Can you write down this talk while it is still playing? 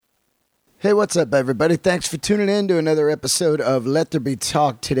Hey, what's up, everybody? Thanks for tuning in to another episode of Let There Be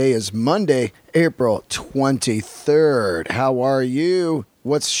Talk. Today is Monday, April 23rd. How are you?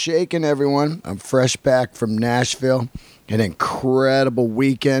 What's shaking, everyone? I'm fresh back from Nashville. An incredible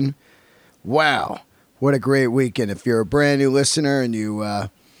weekend. Wow, what a great weekend. If you're a brand new listener and you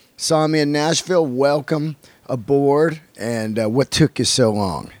saw me in Nashville, welcome aboard. And what took you so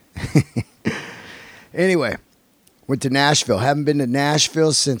long? Anyway. Went to Nashville. Haven't been to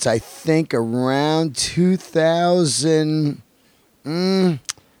Nashville since I think around 2000. I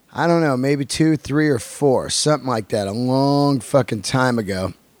don't know, maybe 2, 3, or 4, something like that. A long fucking time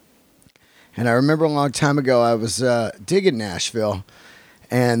ago. And I remember a long time ago I was digging Nashville,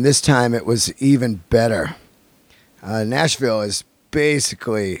 and this time it was even better. Nashville is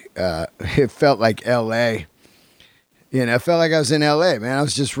basically it felt like L.A. You know, it felt like I was in L.A. Man, I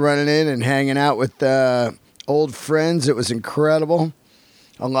was just running in and hanging out with old friends. It was incredible.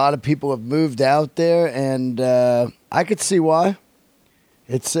 A lot of people have moved out there, and I could see why.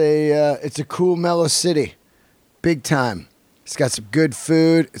 It's a cool, mellow city, big time. It's got some good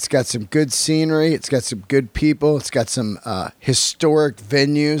food. It's got some good scenery. It's got some good people. It's got some historic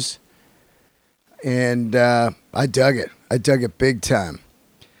venues, and I dug it. I dug it big time.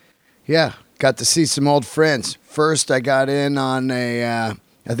 Yeah, got to see some old friends. First, I got in on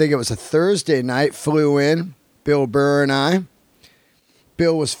I think it was a Thursday night, flew in, Bill Burr and I.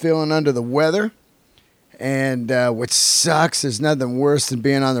 Bill was feeling under the weather, and which sucks. There's nothing worse than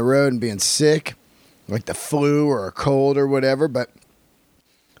being on the road and being sick, like the flu or a cold or whatever, but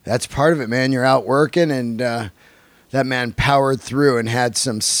that's part of it, man. You're out working, and that man powered through and had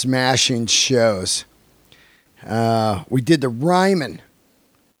some smashing shows. We did the Ryman,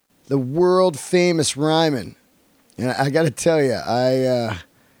 the world-famous Ryman. And I got to tell you,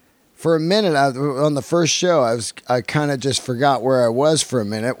 for a minute on the first show, I kind of just forgot where I was for a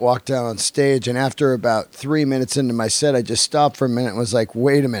minute, walked down on stage, and after about 3 minutes into my set, I just stopped for a minute and was like,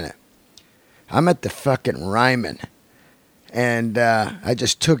 wait a minute. I'm at the fucking Ryman. And I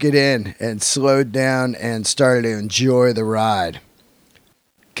just took it in and slowed down and started to enjoy the ride.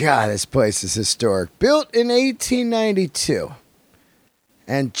 God, this place is historic. Built in 1892.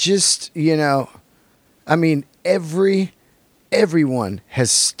 And just, you know, I mean, everyone has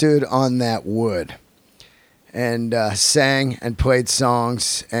stood on that wood and sang and played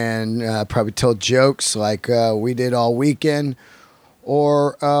songs and probably told jokes like we did all weekend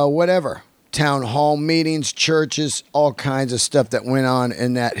or whatever. Town hall meetings, churches, all kinds of stuff that went on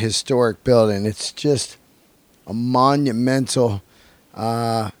in that historic building. It's just a monumental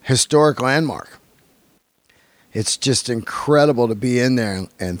historic landmark. It's just incredible to be in there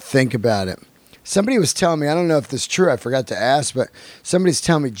and think about it. Somebody was telling me, I don't know if this is true, I forgot to ask, but somebody's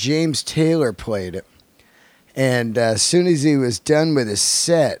telling me James Taylor played it. And as soon as he was done with his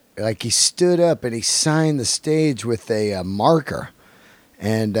set, like he stood up and he signed the stage with a marker.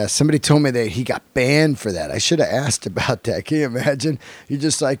 And somebody told me that he got banned for that. I should have asked about that. Can you imagine? You're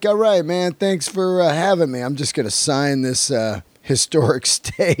just like, all right, man, thanks for having me. I'm just going to sign this historic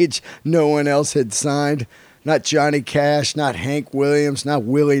stage no one else had signed. Not Johnny Cash, not Hank Williams, not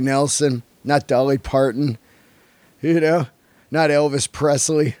Willie Nelson. Not Dolly Parton, you know, not Elvis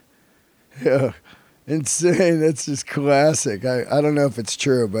Presley. Yeah, insane. That's just classic. I don't know if it's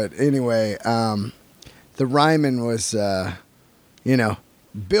true, but anyway, the Ryman was, you know,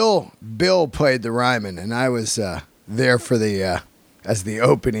 Bill played the Ryman, and I was there for as the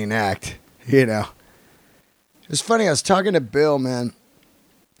opening act, you know. It was funny. I was talking to Bill, man,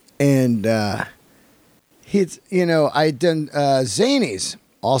 and he's, you know, I'd done Zanies.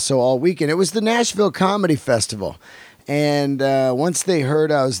 Also all weekend. It was the Nashville Comedy Festival. And once they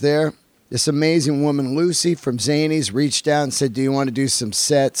heard I was there, this amazing woman, Lucy from Zanies, reached out and said, do you want to do some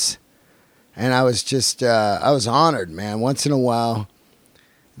sets? And I was just, I was honored, man. Once in a while,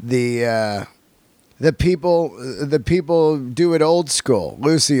 the people do it old school.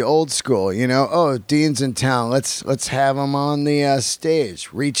 Lucy, old school, you know. Oh, Dean's in town. Let's have him on the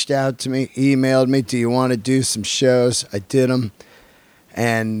stage. Reached out to me, emailed me, do you want to do some shows? I did them.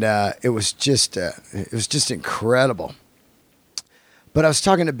 And it was just incredible. But I was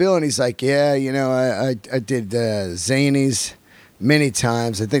talking to Bill, and he's like, yeah, you know, I did Zanies many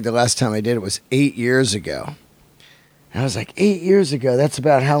times. I think the last time I did it was 8 years ago. And I was like, 8 years ago? That's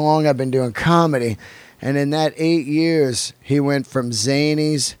about how long I've been doing comedy. And in that 8 years, he went from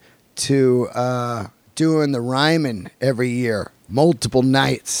Zanies to doing the Ryman every year, multiple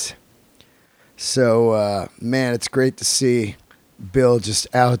nights. So, man, it's great to see Bill just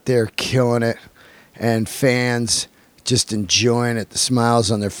out there killing it, and fans just enjoying it, the smiles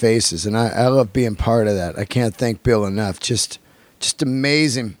on their faces. And I love being part of that. I can't thank Bill enough. Just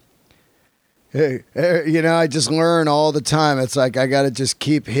amazing. I just learn all the time. It's like I got to just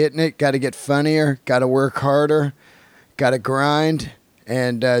keep hitting it, got to get funnier, got to work harder, got to grind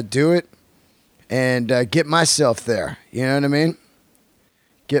and do it and get myself there. You know what I mean?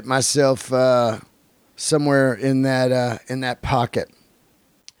 Get myself somewhere in that pocket.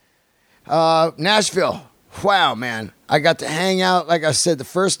 Nashville. Wow, man. I got to hang out. Like I said, the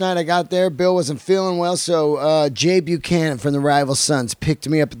first night I got there, Bill wasn't feeling well, so Jay Buchanan from the Rival Sons picked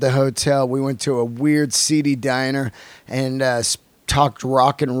me up at the hotel. We went to a weird, seedy diner and talked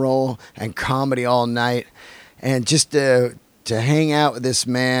rock and roll and comedy all night. And just to hang out with this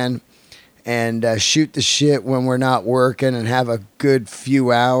man and shoot the shit when we're not working and have a good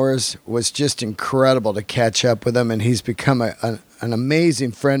few hours was just incredible to catch up with him. And he's become an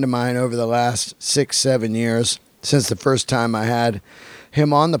amazing friend of mine over the last 6-7 years, since the first time I had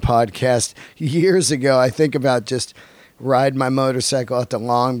him on the podcast years ago. I think about just riding my motorcycle out to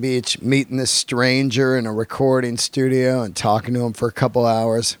Long Beach, meeting this stranger in a recording studio and talking to him for a couple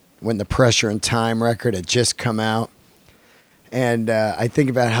hours when the Pressure and Time record had just come out. And I think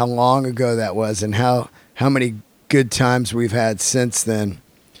about how long ago that was and how many good times we've had since then.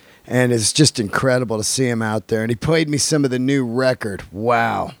 And it's just incredible to see him out there. And he played me some of the new record.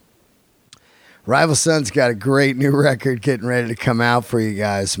 Wow. Rival Sons got a great new record getting ready to come out for you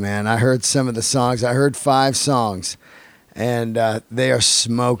guys, man. I heard some of the songs. I heard 5 songs. And they are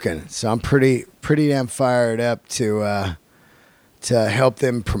smoking. So I'm pretty damn fired up to help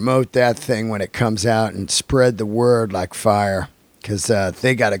them promote that thing when it comes out and spread the word like fire, because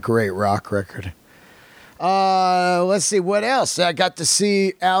they got a great rock record. Let's see, what else? I got to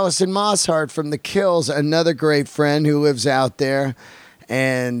see Allison Mosshart from The Kills, another great friend who lives out there,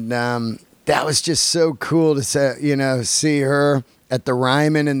 and that was just so cool to see her at the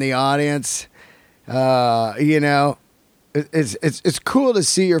Ryman in the audience. It's cool to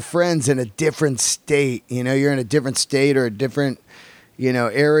see your friends in a different state. You're in a different state or a different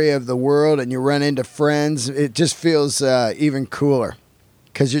area of the world, and you run into friends. It just feels even cooler,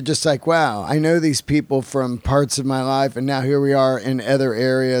 because you're just like, wow, I know these people from parts of my life, and now here we are in other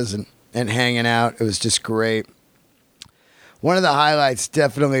areas and hanging out. It was just great. One of the highlights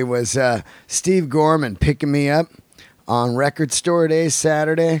definitely was Steve Gorman picking me up on Record Store Day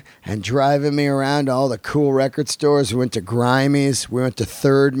Saturday and driving me around to all the cool record stores. We went to Grimey's, we went to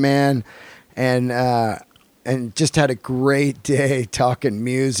Third Man, and just had a great day talking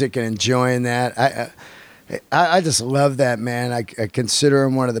music and enjoying that. I just love that man. I consider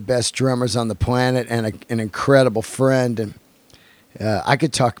him one of the best drummers on the planet and an incredible friend. And I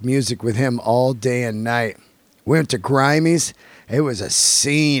could talk music with him all day and night. We went to Grimey's. It was a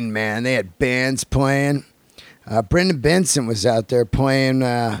scene, man. They had bands playing. Brendan Benson was out there playing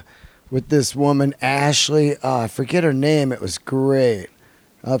with this woman, Ashley. I forget her name. It was great.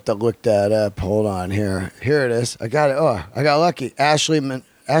 I'll have to look that up. Hold on here. Here it is. I got it. Oh, I got lucky. Ashley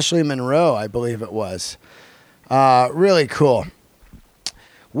Monroe, I believe it was. Really cool.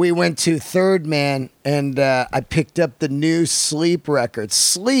 We went to Third Man, and I picked up the new Sleep record.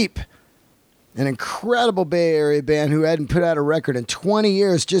 Sleep, an incredible Bay Area band who hadn't put out a record in 20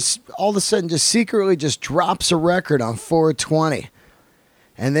 years, just all of a sudden just secretly just drops a record on 420.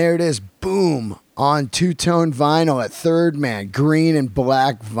 And there it is, boom, on two-tone vinyl at Third Man, green and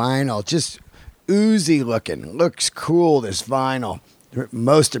black vinyl, just oozy looking. Looks cool, this vinyl.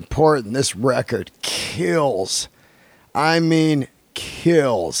 Most important, this record kills. I mean,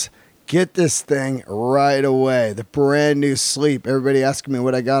 kills. Get this thing right away. The brand new Sleep. Everybody asking me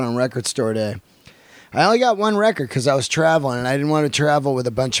what I got on Record Store Day. I only got one record because I was traveling, and I didn't want to travel with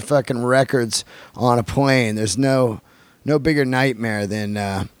a bunch of fucking records on a plane. There's no bigger nightmare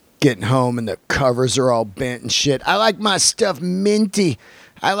than getting home and the covers are all bent and shit. I like my stuff minty.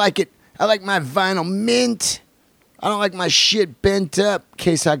 I like it. I like my vinyl mint. I don't like my shit bent up in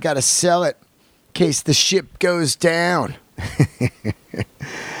case I got to sell it, in case the ship goes down.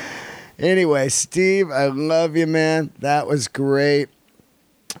 Anyway, Steve, I love you, man. That was great.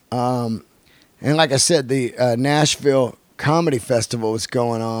 And like I said, the Nashville Comedy Festival was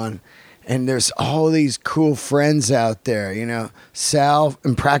going on, and there's all these cool friends out there. Sal,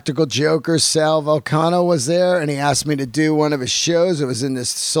 Impractical Jokers, Sal Volcano was there, and he asked me to do one of his shows. It was in this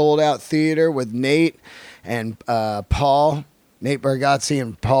sold-out theater with Nate and Paul, Nate Bargatze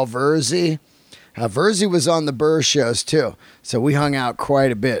and Paul Verzi. Verzi was on the Burr shows too, so we hung out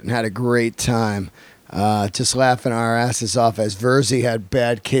quite a bit and had a great time, just laughing our asses off as Verzi had a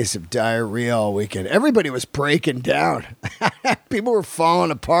bad case of diarrhea all weekend. Everybody was breaking down. People were falling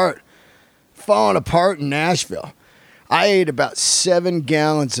apart in Nashville. I ate about 7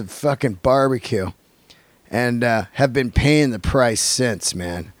 gallons of fucking barbecue and have been paying the price since,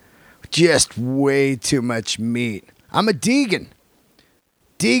 man. just way too much meat. I'm a Deegan.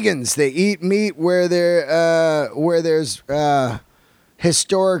 Deegans, they eat meat where there's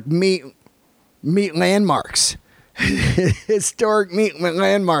historic meat landmarks. Historic meat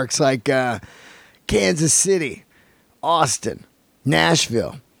landmarks like Kansas City, Austin,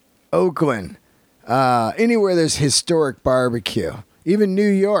 Nashville, Oakland, anywhere there's historic barbecue. Even New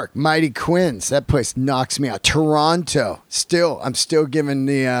York, Mighty Quinn's, that place knocks me out. Toronto, I'm still giving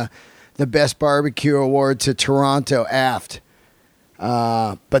the best barbecue award to Toronto Aft.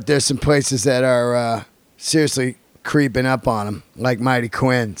 But there's some places that are seriously creeping up on them, like Mighty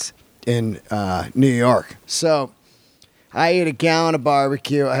Quinn's in New York. So I ate a gallon of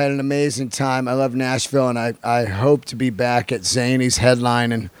barbecue. I had an amazing time. I love Nashville, and I hope to be back at Zany's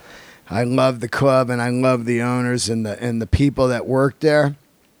headlining. I love the club, and I love the owners and the people that work there.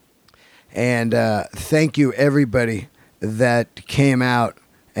 And thank you, everybody that came out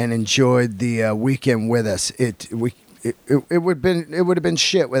and enjoyed the weekend with us. It would have been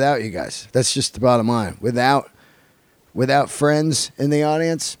shit without you guys. That's just the bottom line. Without friends in the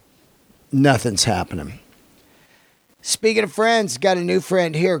audience, nothing's happening. Speaking of friends, got a new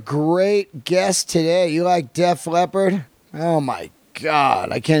friend here. Great guest today. You like Def Leppard? Oh my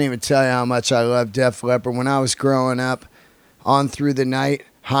God, I can't even tell you how much I love Def Leppard. When I was growing up, On Through the Night,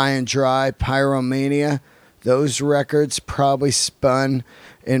 High and Dry, Pyromania, those records probably spun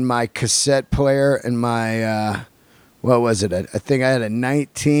in my cassette player and my, what was it? I think I had a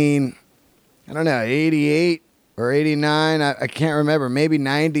 88 or 89. I can't remember. Maybe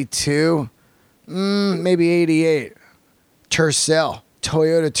 92. Maybe 88. Toyota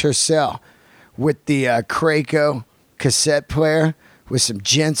Tercel with the Kraco cassette player with some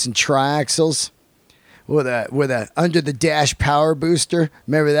Jensen triaxles with a under the dash power booster.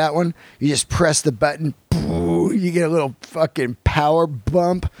 Remember that one? You just press the button, boo, you get a little fucking power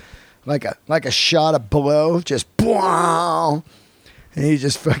bump, like a shot of blow, just wow. And you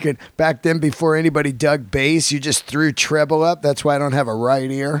just fucking, back then before anybody dug bass, you just threw treble up. That's why I don't have a right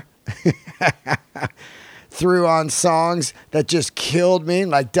ear. Threw on songs that just killed me,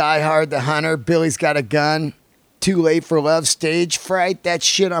 like Die Hard, The Hunter, Billy's Got a Gun, Too Late for Love, Stage Fright. That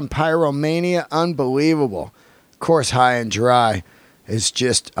shit on Pyromania, unbelievable. Of course, High and Dry is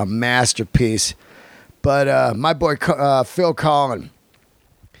just a masterpiece. But my boy Phil Collen,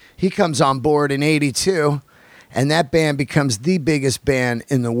 he comes on board in 82, and that band becomes the biggest band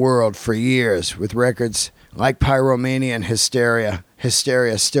in the world for years, with records like Pyromania and Hysteria.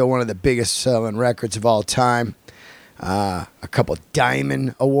 Hysteria is still one of the biggest selling records of all time. A couple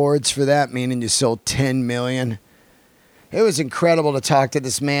Diamond Awards for that, meaning you sold 10 million. It was incredible to talk to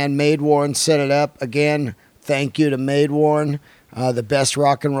this man. Maidworn set it up. Again, thank you to Maidworn. The best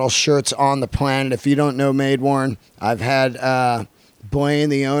rock and roll shirts on the planet. If you don't know Maidworn, I've had Blaine,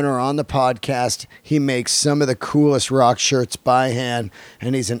 the owner, on the podcast. He makes some of the coolest rock shirts by hand,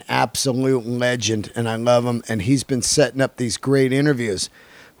 and he's an absolute legend, and I love him. And he's been setting up these great interviews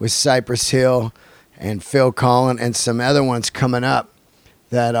with Cypress Hill and Phil Collen and some other ones coming up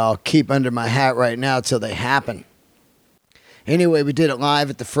that I'll keep under my hat right now till they happen. Anyway, we did it live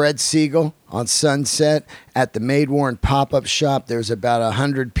at the Fred Siegel on Sunset at the Maidworn pop-up shop. There's about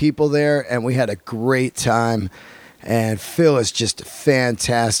 100 people there, and we had a great time. And Phil is just a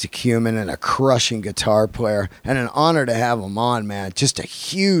fantastic human and a crushing guitar player, and an honor to have him on, man. Just a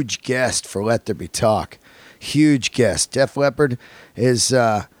huge guest for Let There Be Talk. Huge guest. Def Leppard is,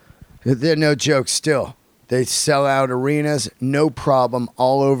 they're no joke still. They sell out arenas, no problem,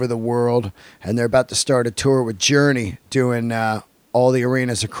 all over the world. And they're about to start a tour with Journey, doing all the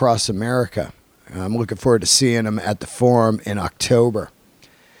arenas across America. I'm looking forward to seeing them at the Forum in October.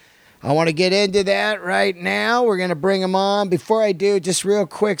 I want to get into that right now. We're going to bring them on. Before I do, just real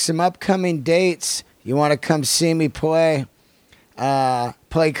quick, some upcoming dates. You want to come see me play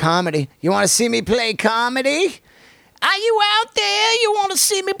comedy? You want to see me play comedy? Are you out there? You want to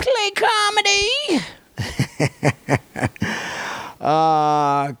see me play comedy?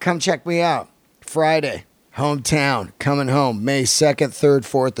 Come check me out. Friday, hometown, coming home, May 2nd, 3rd,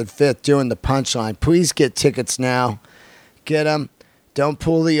 4th, and 5th, doing the Punchline. Please get tickets now. Get them. Don't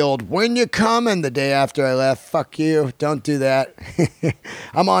pull the old, when you coming, the day after I left. Fuck you. Don't do that.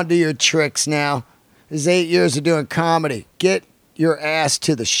 I'm on to your tricks now. This is 8 years of doing comedy. Get your ass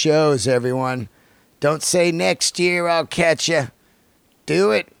to the shows, everyone. Don't say next year I'll catch you.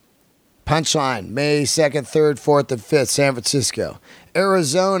 Do it. Punchline, May 2nd, 3rd, 4th, and 5th, San Francisco.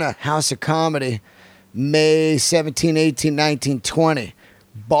 Arizona, House of Comedy, May 17, 18, 19, 20.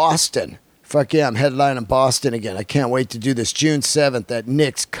 Boston. Fuck yeah, I'm headlining Boston again. I can't wait to do this. June 7th at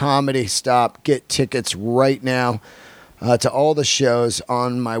Nick's Comedy Stop. Get tickets right now. to all the shows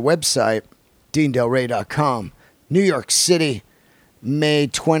on my website, DeanDelRey.com. New York City, May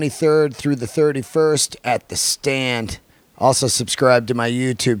 23rd through the 31st at The Stand. Also subscribe to my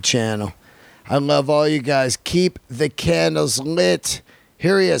YouTube channel. I love all you guys. Keep the candles lit.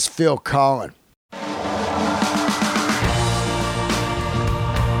 Here he is, Phil Collen.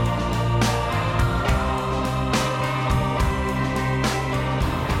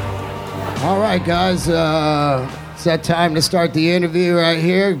 All right, guys. It's that time to start the interview right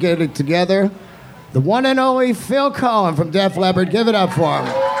here. Get it together. The one and only Phil Collen from Def Leppard. Give it up for him.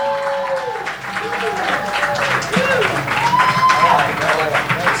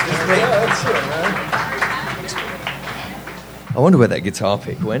 I wonder where that guitar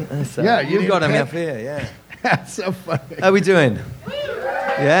pick went. Yeah, you've got him up here, yeah. That's so funny. How are we doing?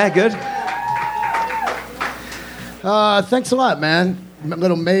 Yeah, good? Thanks a lot, man.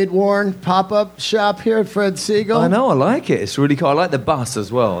 Little Maid-Worn pop-up shop here at Fred Siegel. I know, I like it. It's really cool. I like the bus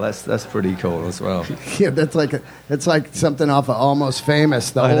as well. That's pretty cool as well. Yeah, that's like something off of Almost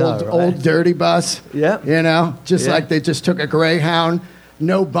Famous, the right? old dirty bus. Yeah. You know, just like they just took a Greyhound,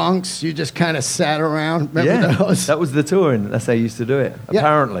 no bunks. You just kind of sat around. Remember those? That was the touring. That's how you used to do it. Yeah.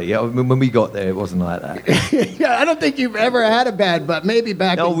 Apparently, yeah. When we got there, it wasn't like that. Yeah, I don't think you've ever had a bad butt. Maybe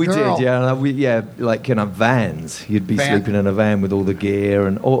back in we Girl. did, yeah. Like vans. You'd be sleeping in a van with all the gear,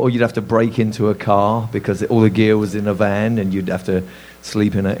 or you'd have to break into a car because all the gear was in a van, and you'd have to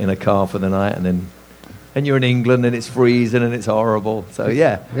sleep in a car for the night, and you're in England and it's freezing and it's horrible. So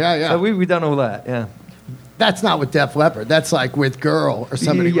yeah. So we done all that, yeah. That's not with Def Leppard. That's like with Girl or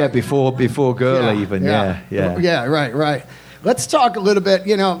somebody. Yeah, before Girl even. Yeah. Right. Let's talk a little bit.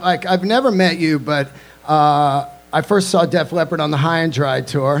 You know, like I've never met you, but I first saw Def Leppard on the High and Dry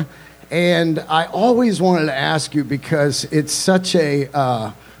tour, and I always wanted to ask you because it's such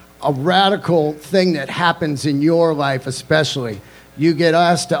a radical thing that happens in your life, especially. You get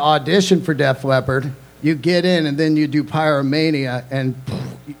asked to audition for Def Leppard. You get in, and then you do Pyromania, and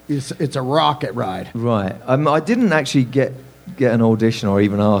it's a rocket ride. Right. I didn't actually get an audition or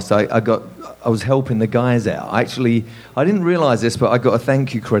even asked. I was helping the guys out. Actually, I didn't realise this, but I got a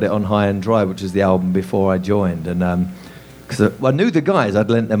thank you credit on High and Dry, which was the album before I joined, and because I knew the guys,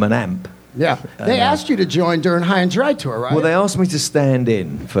 I'd lent them an amp. Yeah, they asked you to join during High and Dry tour, right? Well, they asked me to stand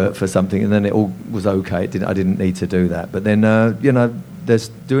in for something, and then it all was okay. I didn't need to do that, but then they're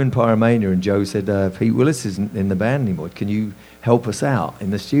doing Pyromania, and Joe said, Pete Willis isn't in the band anymore. Can you help us out in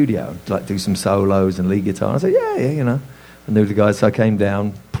the studio? Like do some solos and lead guitar? I said, yeah. I knew the guys, so I came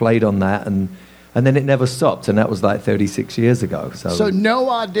down, played on that, and then it never stopped, and that was like 36 years ago. So no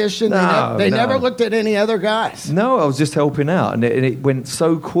audition? They never looked at any other guys? No, I was just helping out, and it went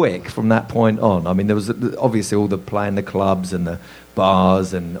so quick from that point on. I mean, there was obviously all the playing the clubs and the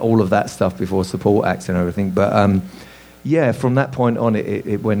bars and all of that stuff before support acts and everything, but from that point on,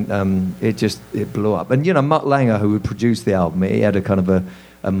 it went, it blew up. And, Mutt Lange, who would produce the album, he had a kind of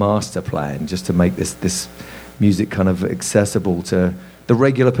a master plan just to make this music kind of accessible to the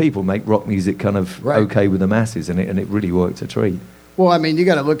regular people, make rock music kind of okay with the masses, and it really worked a treat. Well, I mean, you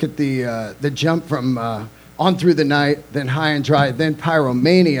got to look at the jump from On Through the Night, then High and Dry, then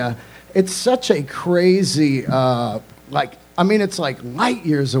Pyromania. It's such a crazy, it's like light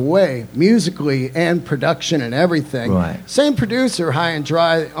years away, musically and production and everything. Right. Same producer, High and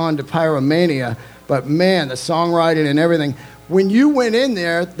Dry, on to Pyromania, but man, the songwriting and everything. When you went in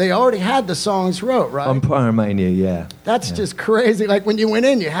there, they already had the songs wrote, right? On Pyromania, yeah. That's just crazy. Like when you went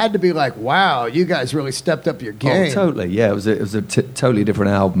in, you had to be like, wow, you guys really stepped up your game. Oh, totally, yeah. It was a totally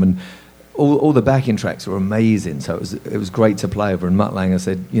different album, and all the backing tracks were amazing, so it was great to play over. And Mutt Lange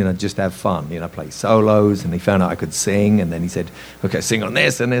said, just have fun, play solos, and he found out I could sing, and then he said, okay, sing on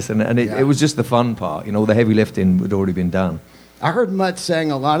this and this, and it was just the fun part. All the heavy lifting had already been done. I heard Mutt sang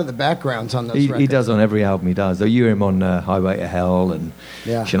a lot of the backgrounds on those records. He does on every album he does. So you hear him on Highway to Hell and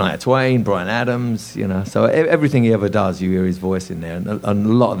Shania Twain, Bryan Adams, So everything he ever does, you hear his voice in there. And a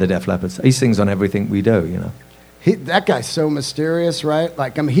lot of the Def Leppard, he sings on everything we do, That guy's so mysterious, right?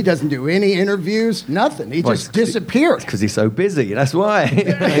 Like, he doesn't do any interviews, nothing. He just disappears. Because he's so busy. That's why.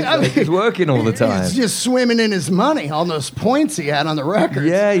 He's working all the time. He's just swimming in his money, all those points he had on the records.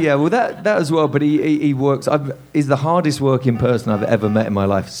 Yeah. Well, that as well. But he works. He's the hardest working person I've ever met in my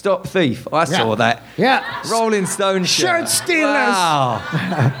life. Stop thief. I saw that. Yeah. Rolling Stone shirt stealers.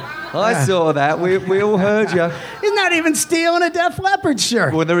 Wow. I saw that. We all heard you. He's not even stealing a Def Leppard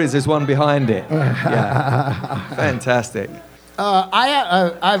shirt. Well, there's one behind it. Yeah. Fantastic.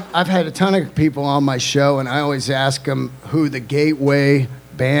 I've had a ton of people on my show, and I always ask them who the gateway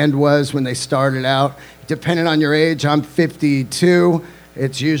band was when they started out. Depending on your age, I'm 52.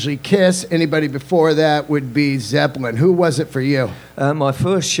 it's usually Kiss. Anybody before that would be Zeppelin. Who was it for you? My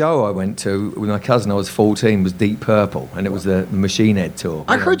first show I went to with my cousin, I was 14, was Deep Purple, and it was the Machine Head tour.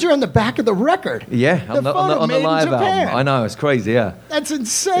 I heard you're on the back of the record. Yeah, on the Made in live Japan. album. I know, it's crazy, yeah. That's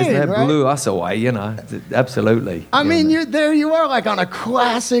insane, That right? blew us away, absolutely. I mean, there you are, like on a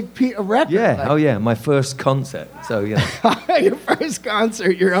classic record. Yeah, like, oh yeah, my first concert. So, your first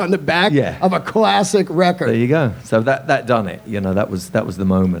concert, you're on the back Yeah. of a classic record. there you go. So that done it. That was the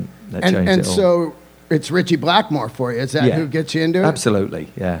moment that changed And it all. so it's Richie Blackmore for you. Is that Yeah. who gets you into it? Absolutely,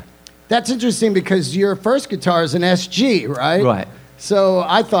 yeah. That's interesting because your first guitar is an SG, right? Right. So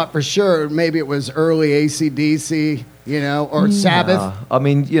I thought for sure maybe it was early AC/DC, or Sabbath. I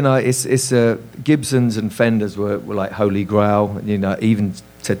mean, it's Gibsons and Fenders were like holy grail. Even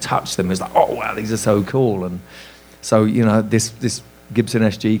to touch them, it's like, oh wow, these are so cool. And so this Gibson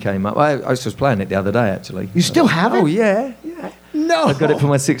SG came up. I was just playing it the other day, actually. You still have it? Oh yeah. No. I got it for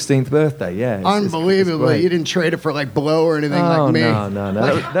my 16th birthday. Yeah. Unbelievable. great. You didn't trade it for like blow or anything Oh, like me. no.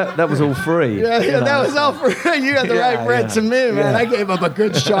 That was all free. Yeah, that was all for you. Had the right bread to me, man. Yeah. I gave up a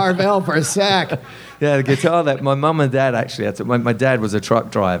good Charvel for a sack. Yeah, the guitar that my mum and dad actually had to. My dad was a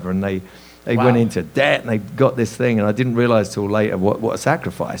truck driver, and they Wow. went into debt, and they got this thing, and I didn't realize till later what a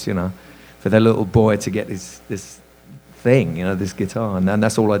sacrifice, for their little boy to get this thing, this guitar, and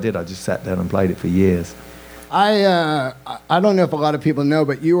that's all I did. I just sat down and played it for years. I don't know if a lot of people know,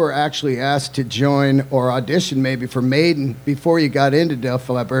 but you were actually asked to join or audition maybe for Maiden before you got into Def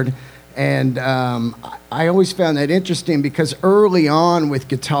Leppard. And I always found that interesting because early on with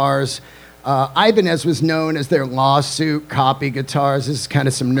guitars, Ibanez was known as their lawsuit copy guitars. This is kind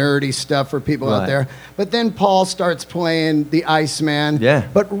of some nerdy stuff for people out Right. there. But then Paul starts playing the Iceman. Yeah.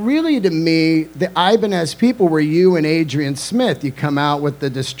 But really, to me, the Ibanez people were you and Adrian Smith. You come out with the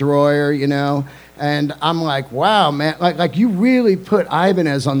Destroyer, and I'm like, wow, man, like you really put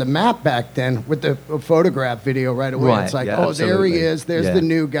Ibanez on the map back then with the photograph video right away. Right, It's like, yeah, oh, there he absolutely. is. There's Yeah. the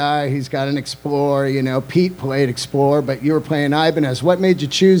new guy. He's got an Explorer. Pete played Explorer, but you were playing Ibanez. What made you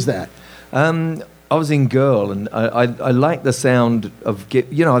choose that? I was in Girl, and I liked the sound of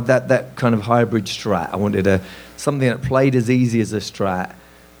that kind of hybrid Strat. I wanted something that played as easy as a Strat,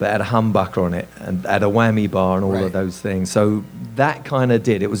 but had a humbucker on it and had a whammy bar and all Right. of those things. So that kind of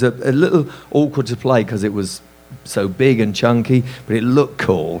did. It was a little awkward to play because it was so big and chunky, but it looked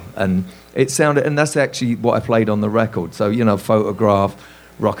cool and it sounded. And that's actually what I played on the record. So Photograph,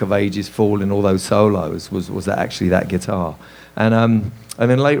 Rock of Ages, Falling, all those solos was actually that guitar. And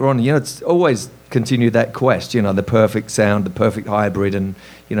then later on, it's always continued that quest, the perfect sound, the perfect hybrid, and,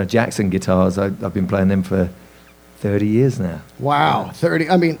 Jackson guitars, I've been playing them for 30 years now. Wow, 30.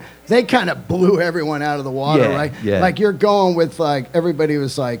 I mean, they kind of blew everyone out of the water, Yeah, right? yeah. Like you're going with everybody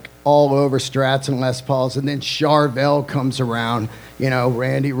was like all over Strats and Les Pauls, and then Charvel comes around,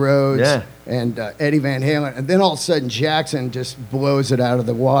 Randy Rhoads Yeah. and Eddie Van Halen, and then all of a sudden Jackson just blows it out of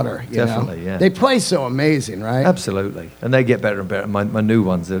the water. You Definitely, know? yeah. They play so amazing, right? Absolutely. And they get better and better. My new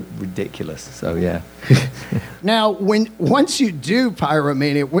ones are ridiculous. So, yeah. Now, once you do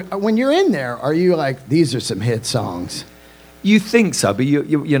Pyromania, when you're in there, are you like, these are some hit songs? You think so, but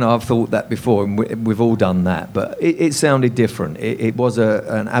I've thought that before, and we've all done that. But it sounded different. It was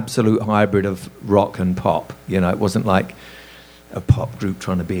an absolute hybrid of rock and pop. It wasn't like a pop group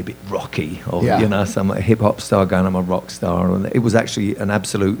trying to be a bit rocky, or Yeah. some hip hop star going, I'm a rock star. It was actually an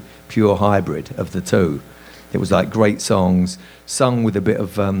absolute pure hybrid of the two. It was like great songs sung with a bit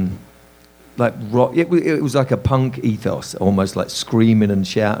of like rock. It was like a punk ethos, almost like screaming and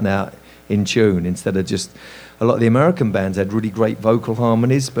shouting out in tune instead of just. A lot of the American bands had really great vocal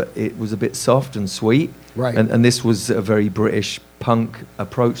harmonies, but it was a bit soft and sweet. Right. And this was a very British punk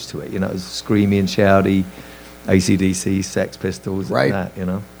approach to it. It was screamy and shouty, AC/DC, Sex Pistols, Right. and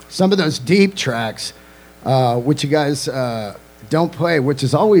that. Some of those deep tracks, which you guys don't play, which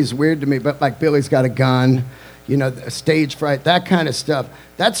is always weird to me, but like Billy's Got a Gun, Stage Fright, that kind of stuff,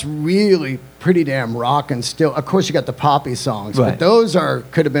 that's really pretty damn rockin' still. Of course, you got the poppy songs, but Right. those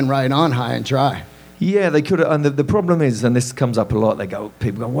could have been right on High and Dry. Yeah, they could have. And the problem is, and this comes up a lot,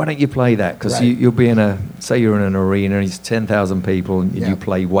 people go, why don't you play that? Because Right. you'll be say you're in an arena and it's 10,000 people and Yeah. you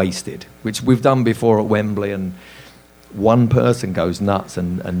play Wasted, which we've done before at Wembley, and one person goes nuts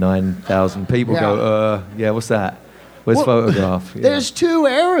and 9,000 people go, what's that? Where's Well, Photograph? Yeah. There's two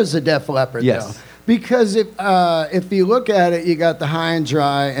eras of Def Leppard, Yes. though. Because if you look at it, you got the High and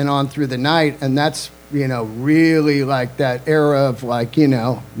Dry and On Through the Night, and that's, really like that era of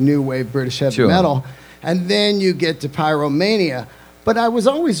new wave British heavy Sure. metal. And then you get to Pyromania. But I was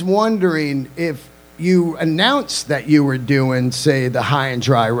always wondering if you announced that you were doing, say, the High and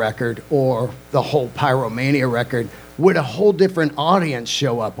Dry record or the whole Pyromania record, would a whole different audience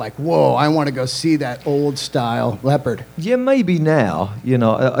show up? Like, whoa, I want to go see that old style Leopard. Yeah, maybe now. You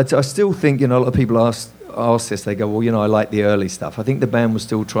know, I still think, you know, a lot of people ask this, they go, well, you know, I like the early stuff. I think the band was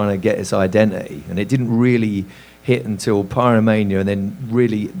still trying to get its identity, and it didn't really hit until Pyromania, and then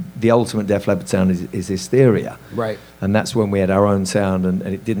really the ultimate Def Leppard sound is Hysteria. Right. And that's when we had our own sound, and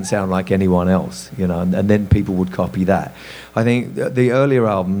it didn't sound like anyone else, you know, and then people would copy that. I think the earlier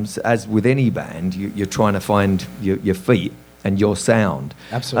albums, as with any band, you're trying to find your feet and your sound.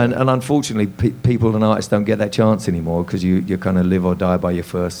 Absolutely. And unfortunately, people and artists don't get that chance anymore, because you kind of live or die by your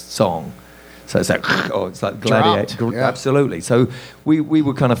first song. So it's like, it's like Gladiator. Yeah. Absolutely. So we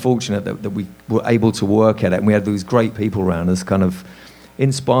were kind of fortunate that we were able to work at it, and we had these great people around us kind of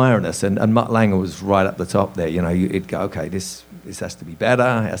inspiring us, and Mutt Lange was right up the top there. You know, it'd go, okay, this has to be better,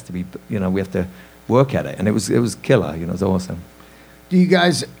 it has to be, you know, we have to work at it. And it was killer, you know, it was awesome. Do you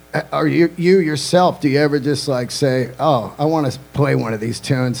guys, are you yourself, do you ever just like say, oh, I want to play one of these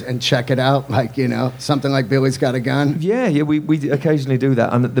tunes and check it out? Like, you know, something like Billy's Got a Gun? Yeah, we occasionally do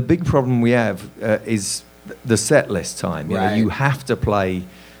that. And the big problem we have is the set list time. You know, you have to play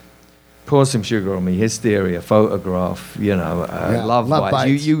Pour Some Sugar on Me, Hysteria, Photograph, you know, Love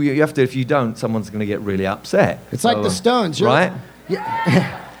Bites. You have to, if you don't, someone's going to get really upset. It's like the Stones, right?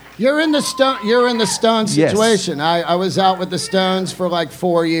 You're in the Stone situation. Yes. I was out with the Stones for like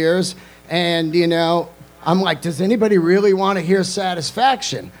 4 years, and you know, I'm like, does anybody really want to hear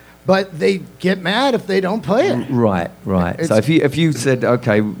Satisfaction? But they get mad if they don't play it. Right. So if you said,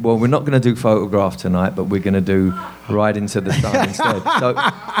 okay, well, we're not going to do Photograph tonight, but we're going to do Ride Into the Sun instead. So,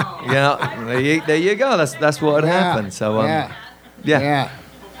 you know, there you go. That's what had happened. So, yeah. Yeah,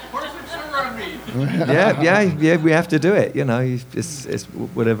 we have to do it. You know, it's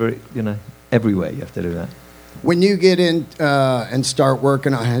whatever, you know, everywhere you have to do that. When you get in and start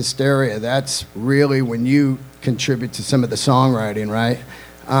working on Hysteria, that's really when you contribute to some of the songwriting, right?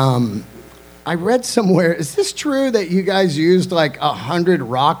 I read somewhere, is this true that you guys used like 100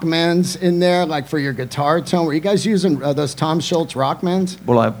 Rockmans in there, like for your guitar tone? Were you guys using those Tom Schultz Rockmans?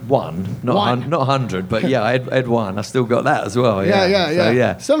 Well, I had one, not 100, but yeah, I had one. I still got that as well.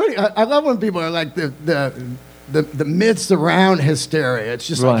 Yeah. Somebody, I love when people are like the myths around Hysteria. It's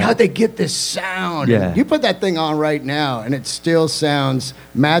just like, how'd they get this sound? Yeah. And you put that thing on right now, and it still sounds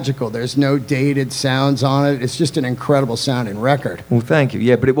magical. There's no dated sounds on it. It's just an incredible sounding record. Well, thank you.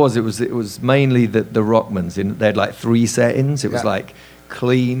 Yeah, but it was mainly the Rockmans. They had like 3 settings. It was like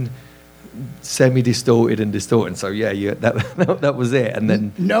clean, semi-distorted, and distorted. So that was it. And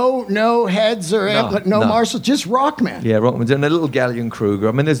then no heads or no Marshall, just Rockman. Yeah, Rockmans and a little Gallion Kruger.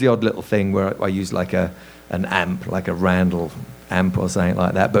 I mean, there's the odd little thing where I use like an amp, like a Randall amp or something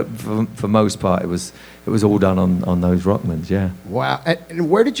like that. But for most part, it was all done on those Rockmans. Yeah. Wow. And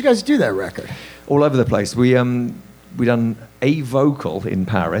where did you guys do that record? All over the place. We done a vocal in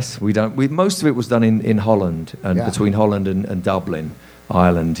Paris. Most of it was done in Holland and between Holland and Dublin,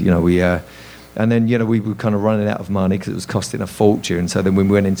 Ireland. You know, and then, you know, we were kind of running out of money because it was costing a fortune. So then we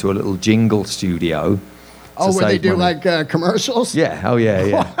went into a little jingle studio. Oh, where they do money. Like commercials? Yeah. Oh,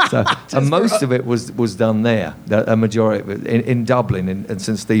 yeah. So, and most of it was done there. A majority of it in Dublin, in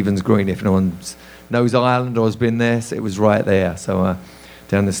St Stephen's Green. If no one knows Ireland or has been there, so it was right there. So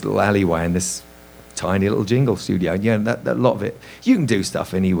down this little alleyway in this tiny little jingle studio. Yeah, that a lot of it. You can do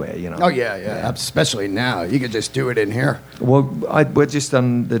stuff anywhere, you know. Oh yeah. Especially now, you could just do it in here. Well, we're just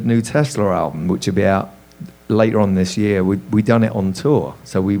done the new Tesla album, which will be out later on this year. We done it on tour,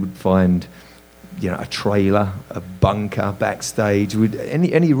 so we would find, you know, a trailer, a bunker, backstage,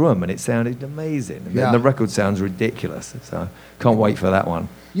 any room, and it sounded amazing. And the record sounds ridiculous, so can't wait for that one.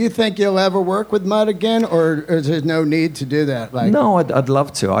 You think you'll ever work with Mutt again, or is there no need to do that? No, I'd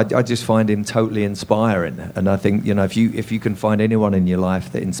love to. I just find him totally inspiring, and I think, you know, if you can find anyone in your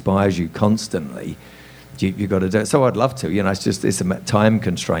life that inspires you constantly, you got to do it. So I'd love to. You know, it's a time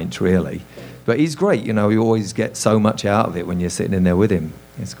constraint, really. But he's great. You know, you always get so much out of it when you're sitting in there with him.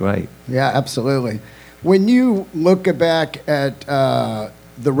 It's great. Yeah, absolutely. When you look back at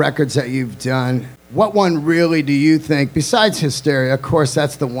the records that you've done, what one really do you think, besides Hysteria, of course,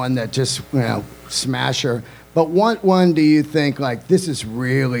 that's the one that just, you know, smasher, but what one do you think, like, this is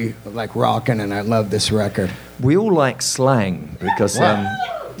really, like, rocking and I love this record? We all like Slang because, there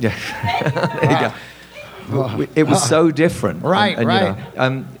you go. It was so different. Right. You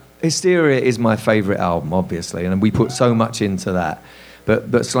know, Hysteria is my favourite album, obviously, and we put so much into that.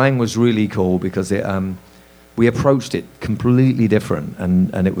 But Slang was really cool because we approached it completely different,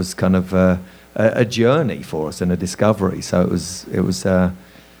 and it was kind of a journey for us and a discovery. So it was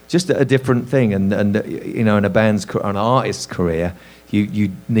just a different thing. And you know, in an artist's career,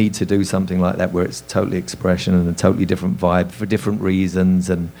 you need to do something like that where it's totally expression and a totally different vibe for different reasons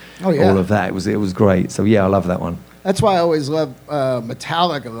and all of that. It was great. So yeah, I love that one. That's why I always love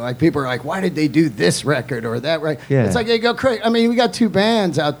Metallica. Like, people are like, why did they do this record or that record? Yeah. It's like they go crazy. I mean, we got two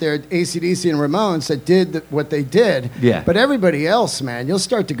bands out there, AC/DC and Ramones, that did what they did. Yeah. But everybody else, man, you'll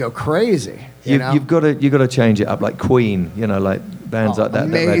start to go crazy. You've got to change it up, like Queen. You know, like bands like that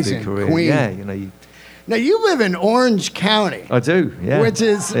that had amazing. big career. Queen. Yeah, you know. Now, you live in Orange County. I do. Yeah. Which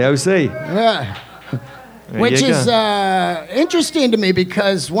is the OC. Yeah. Which is interesting to me,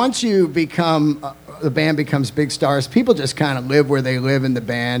 because once you become the band becomes big stars, people just kind of live where they live in the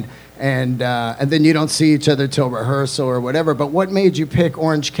band, and then you don't see each other till rehearsal or whatever. But what made you pick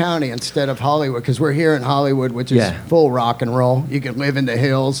Orange County instead of Hollywood? Because we're here in Hollywood, which is full rock and roll. You can live in the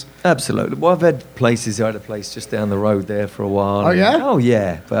hills. Absolutely. Well, I've had places. I had a place just down the road there for a while. Oh, yeah? Oh,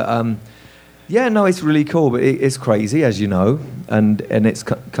 yeah. But yeah, no, it's really cool, but it's crazy, as you know, and it's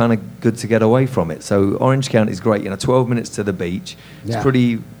kind of good to get away from it. So Orange County is great, 12 minutes to the beach. It's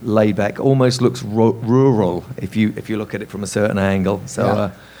pretty laid back, almost looks rural if you look at it from a certain angle.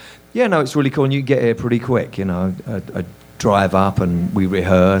 So yeah, no, it's really cool, and you get here pretty quick. I drive up and we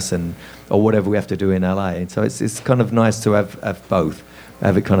rehearse or whatever we have to do in LA. And so it's kind of nice to have both.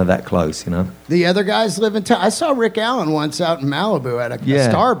 Have it kind of that close, The other guys live in town. I saw Rick Allen once out in Malibu at a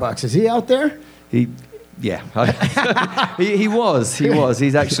Starbucks. Is he out there? he was.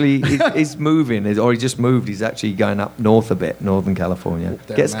 He's actually he's moving, or he just moved. He's actually going up north a bit, Northern California.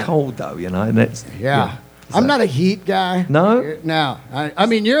 Gets cold though, and it's I'm not a heat guy. No? No. I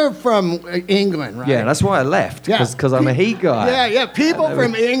mean, you're from England, right? Yeah, that's why I left, because I'm a heat guy. Yeah. People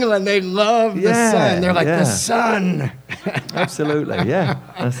from England, they love the sun. They're like, the sun. Absolutely, yeah.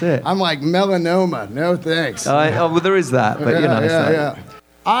 That's it. I'm like, melanoma. No thanks. Well, there is that, but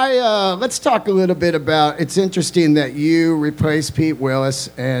let's talk a little bit about, it's interesting that you replaced Pete Willis,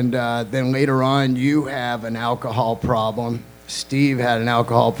 and then later on you have an alcohol problem. Steve had an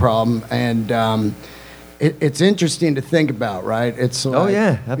alcohol problem, and it's interesting to think about, right? It's like,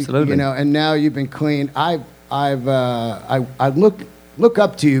 absolutely. And now you've been clean. I look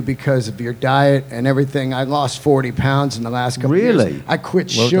up to you because of your diet and everything. I lost 40 pounds in the last couple of years. Really? I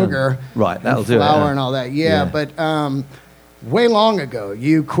quit sugar, right? That'll do it. Flour and all that. Yeah. But way long ago,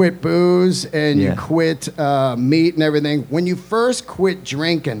 you quit booze and you quit meat and everything. When you first quit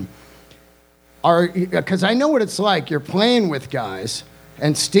drinking, because I know what it's like. You're playing with guys,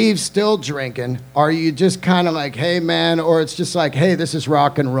 and Steve's still drinking. Are you just kind of like, hey, man, or it's just like, hey, this is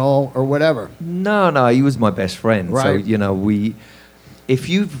rock and roll or whatever? No, he was my best friend. Right. So, if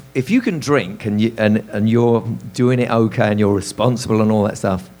you can drink and you're doing it okay and you're responsible and all that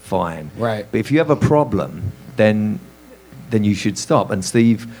stuff, fine. Right. But if you have a problem, then you should stop. And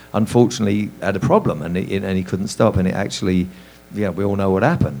Steve, unfortunately, had a problem, and he couldn't stop. And it actually, we all know what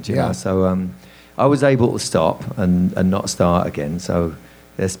happened. You know? So I was able to stop and not start again. So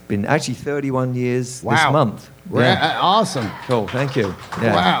there's been actually 31 years this month. Yeah. Awesome. Cool. Thank you.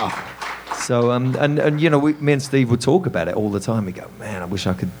 Yeah. Wow. So me and Steve would talk about it all the time. We go, man, I wish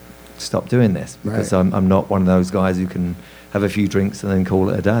I could stop doing this, because I'm not one of those guys who can have a few drinks and then call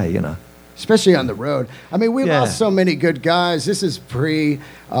it a day. Especially on the road. I mean, we lost so many good guys. This is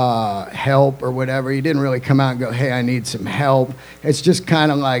pre-help or whatever. You didn't really come out and go, hey, I need some help. It's just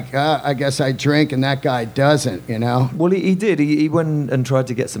kind of like, I guess I drink and that guy doesn't, Well, he did. He went and tried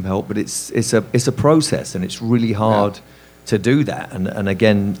to get some help, but it's a process, and it's really hard to do that. And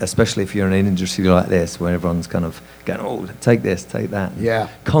again, especially if you're in an industry like this, where everyone's kind of going, oh, take this, take that. Yeah.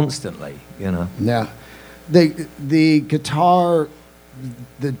 Constantly, Yeah. The guitar,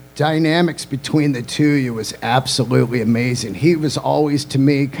 the dynamics between the two of you was absolutely amazing. He was always, to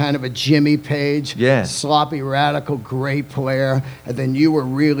me, kind of a Jimmy Page, sloppy radical, great player, and then you were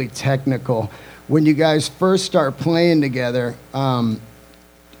really technical. When you guys first start playing together,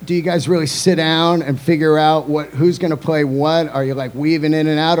 do you guys really sit down and figure out who's going to play what? Are you like weaving in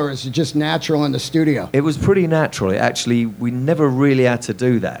and out, or is it just natural in the studio? It was pretty natural. Actually, we never really had to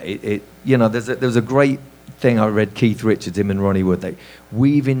do that. There's a great thing I read, Keith Richards, him and Ronnie Wood, they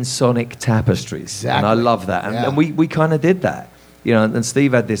weave in sonic tapestries. Exactly. And I love that. And we kind of did that. And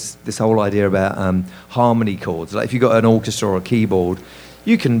Steve had this whole idea about harmony chords. Like if you got an orchestra or a keyboard,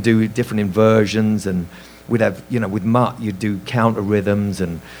 you can do different inversions, and we'd have, with Mutt, you'd do counter rhythms,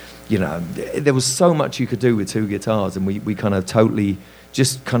 and, there was so much you could do with two guitars, and we kind of totally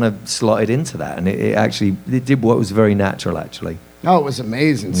just kind of slotted into that, and it did what was very natural, actually. Oh, it was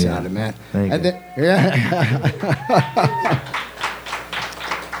amazing sounding, man. Thank you.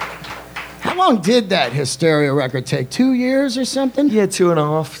 How long did that Hysteria record take? 2 years or something? Yeah,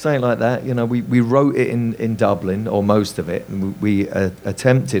 2.5, something like that. You know, we wrote it in Dublin, or most of it, and we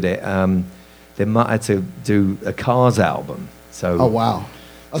attempted it. Then Mutt had to do a Cars album. So. Oh, wow.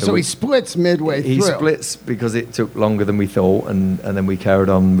 So he splits midway through. He splits because it took longer than we thought, and then we carried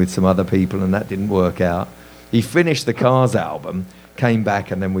on with some other people, and that didn't work out. He finished the Cars album, came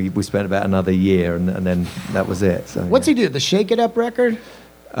back, and then we spent about another year, and then that was it. So, what's he do? The Shake It Up record?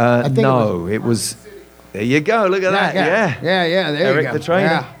 No, it was. There you go. Look at that. Yeah. There Eric you go. the Trainer.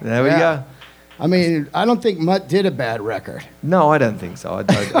 Yeah. There we go. I mean, I don't think Mutt did a bad record. No, I don't think so. I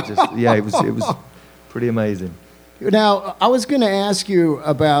just it was pretty amazing. Now, I was going to ask you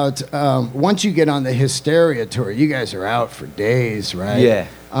about once you get on the Hysteria tour, you guys are out for days, right? Yeah.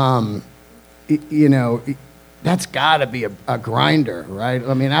 You know, that's got to be a grinder, right?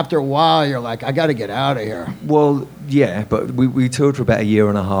 I mean, after a while, you're like, I got to get out of here. Well, yeah, but we toured for about a year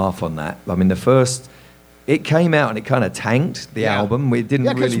and a half on that. I mean, it came out and it kind of tanked, the album. It didn't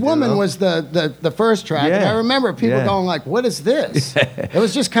really do well. Yeah, because Woman was the first track. Yeah. And I remember people going like, what is this? It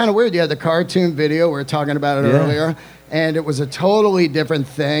was just kind of weird. You had the cartoon video. We were talking about it earlier. And it was a totally different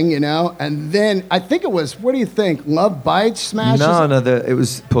thing, you know? And then I think it was, what do you think? Love Bites smashes? No, it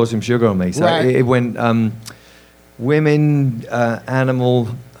was Pour Some Sugar on Me. So it went Women, Animal,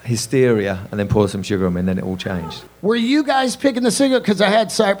 Hysteria, and then Pour Some Sugar on Me, and then it all changed. Were you guys picking the single? Because I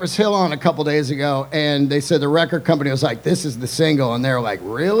had Cypress Hill on a couple days ago, and they said the record company was like, this is the single. And they were like,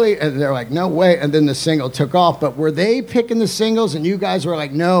 really? And they're like, no way. And then the single took off. But were they picking the singles, and you guys were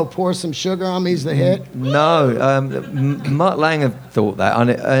like, no, Pour Some Sugar on Me's the hit? No. Mutt Lange thought that. And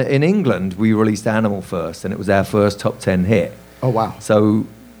in England, we released Animal first, and it was our first top 10 hit. Oh, wow. So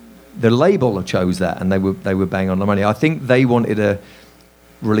the label chose that, and they were bang on the money. I think they wanted to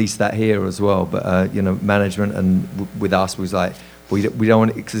release that here as well, but you know, management and with us was like, we don't want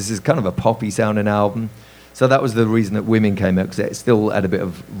it, because this is kind of a poppy sounding album. So that was the reason that Women came out, because it still had a bit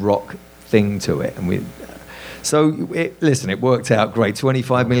of rock thing to it, and it worked out great.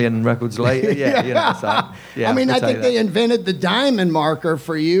 25 million records later, you know. So, I mean, I think they invented the diamond marker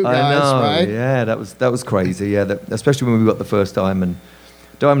for you guys, right? Yeah, that was crazy. Yeah, especially when we got the first Diamond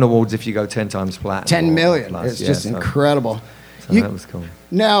Awards. If you go 10 times platinum, 10 million, plus, it's just incredible. So that was cool.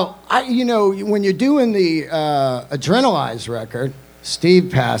 Now, when you're doing the Adrenalize record, Steve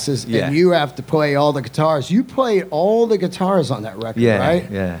passes, and you have to play all the guitars. You played all the guitars on that record, right?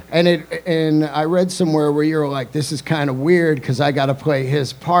 Yeah. And I read somewhere where you were like, this is kind of weird because I got to play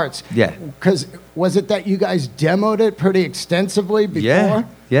his parts. Yeah. Because was it that you guys demoed it pretty extensively before?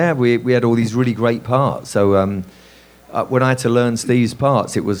 Yeah. We had all these really great parts. So when I had to learn Steve's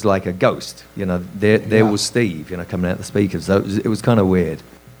parts, it was like a ghost. You know, there was Steve, you know, coming out the speakers. So it was kind of weird.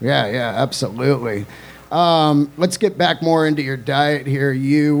 Yeah, absolutely. Let's get back more into your diet here.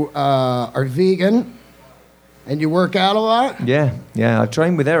 You are vegan, and you work out a lot? Yeah. I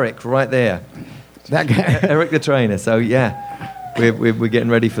train with Eric right there. That guy? Eric the Trainer. So, we're getting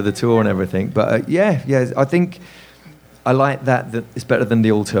ready for the tour and everything. But, I think I like that it's better than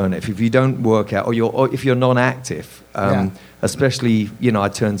the alternative. If you don't work out, or if you're non-active, especially, you know, I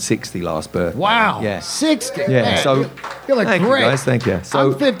turned 60 last birthday. Wow. Yeah. 60. Yeah. Man, So you look thank great. you guys. Thank you.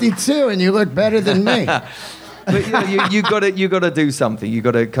 So I'm 52 and you look better than me. But you got to do something. You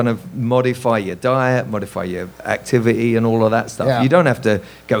got to kind of modify your diet, modify your activity, and all of that stuff. Yeah. You don't have to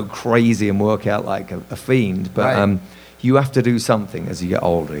go crazy and work out like a fiend, but you have to do something as you get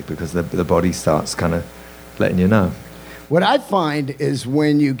older, because the body starts kind of letting you know. What I find is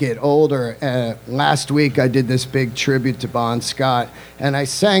when you get older, last week I did this big tribute to Bon Scott, and I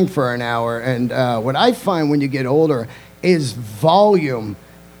sang for an hour, and what I find when you get older is volume,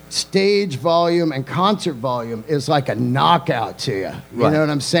 stage volume and concert volume is like a knockout to you. You know what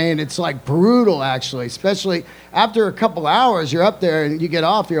I'm saying? It's like brutal, actually, especially after a couple hours, you're up there and you get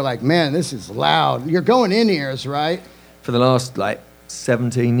off, you're like, man, this is loud. You're going in ears, right? For the last,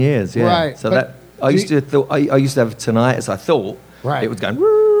 17 years, yeah. Right. So I used to have tinnitus. I thought it was going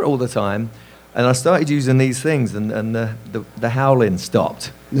all the time, and I started using these things, and the howling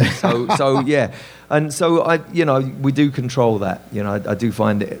stopped. So yeah, and so we do control that. You know, I do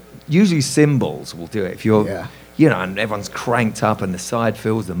find it. Usually cymbals will do it. If you're, and everyone's cranked up, and the side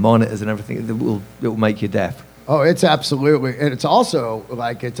fills, the monitors, and everything, it will make you deaf. Oh, it's absolutely, and it's also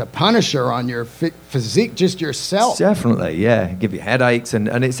like it's a punisher on your physique, just yourself. Definitely, yeah. Give you headaches, and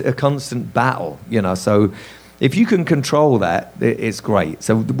it's a constant battle, you know. So if you can control that, it's great.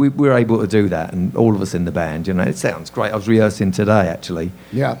 So we're able to do that, and all of us in the band, you know, it sounds great. I was rehearsing today, actually,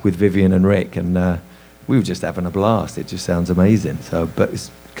 with Vivian and Rick, and we were just having a blast. It just sounds amazing. So, but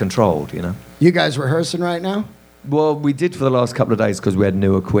it's controlled, you know. You guys rehearsing right now? Well, we did for the last couple of days because we had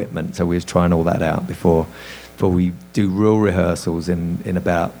new equipment, so we was trying all that out before we do real rehearsals in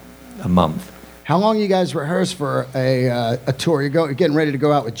about a month. How long you guys rehearse for a tour? You're getting ready to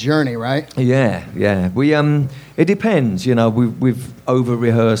go out with Journey, right? Yeah. We it depends. You know, we've over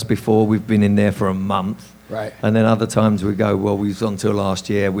rehearsed before. We've been in there for a month, Right. and then other times we go. Well, we was on tour last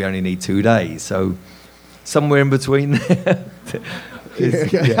year. We only need 2 days, so somewhere in between there.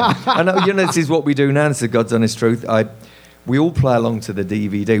 Yeah. I know. You know, this is what we do now. This is God's honest truth. We all play along to the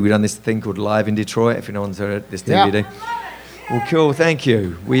DVD. We've done this thing called Live in Detroit. If anyone's heard this DVD. Yeah. Well, cool. Thank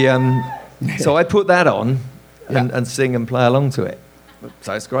you. So I put that on and sing and play along to it.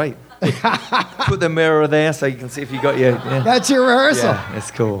 So it's great. Put the mirror there so you can see if you got your... Yeah. That's your rehearsal. Yeah,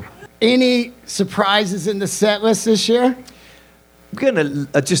 it's cool. Any surprises in the set list this year? We're going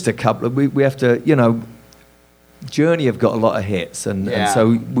to... just a couple. We have to, you know... Journey have got a lot of hits, and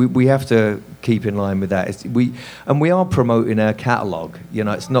so we have to keep in line with that. We are promoting our catalogue. You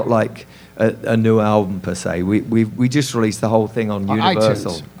know, it's not like a new album per se. We just released the whole thing on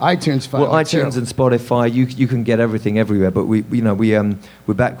Universal. iTunes fine. Well, iTunes and Spotify, you can get everything everywhere. But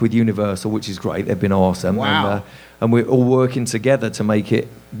we're back with Universal, which is great. They've been awesome. Wow. And we're all working together to make it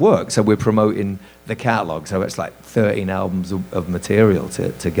work. So we're promoting the catalogue. So it's like 13 albums of material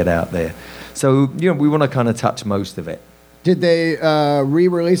to get out there. So, you know, we want to kind of touch most of it. Did they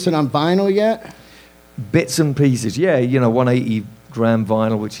re-release it on vinyl yet? Bits and pieces, yeah. You know, 180 gram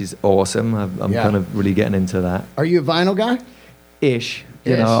vinyl, which is awesome. I'm kind of really getting into that. Are you a vinyl guy? Ish.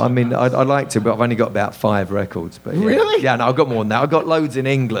 You know, I mean, I'd like to, but I've only got about 5 records. But yeah. Really? Yeah, no, I've got more than that. I've got loads in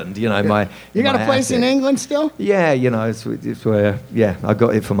England, you know. You got a place in England still? Yeah, you know, it's where, I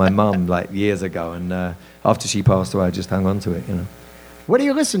got it for my mum like years ago, and after she passed away, I just hung on to it, you know. What do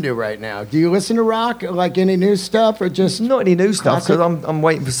you listen to right now? Do you listen to rock, like any new stuff, or just... Not any new stuff, because I'm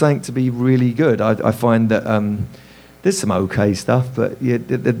waiting for something to be really good. I find that... there's some okay stuff, but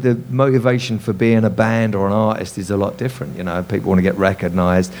the motivation for being a band or an artist is a lot different. You know, people want to get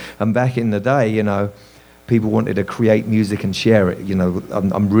recognised, and back in the day, you know, people wanted to create music and share it. You know,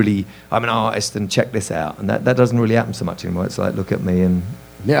 I'm an artist and check this out, and that doesn't really happen so much anymore. It's like, look at me and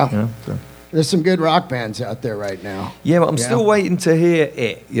yeah. You know, so. There's some good rock bands out there right now. Yeah, but I'm still waiting to hear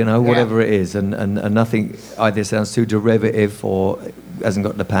it. You know, whatever it is, and nothing either sounds too derivative or hasn't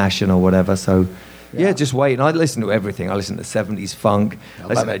got the passion or whatever. So. Yeah, just waiting. I listen to everything. I listen to 70s funk, I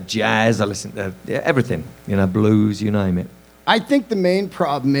listen to jazz, I listen to everything, you know, blues, you name it. I think the main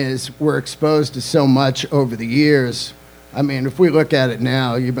problem is we're exposed to so much over the years. I mean, if we look at it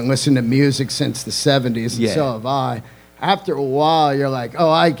now, you've been listening to music since the 70s, and so have I. After a while, you're like, oh,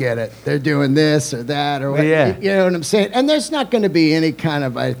 I get it. They're doing this or that or what. You know what I'm saying? And there's not going to be any kind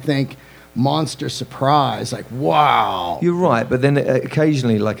of, I think, monster surprise, like, wow. You're right, but then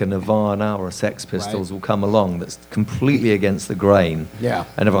occasionally like a Nirvana or a Sex Pistols will come along that's completely against the grain. Yeah.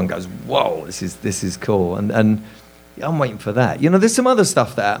 And everyone goes, whoa, this is cool. And I'm waiting for that. You know, there's some other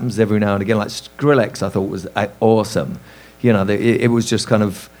stuff that happens every now and again, like Skrillex I thought was awesome. You know, it was just kind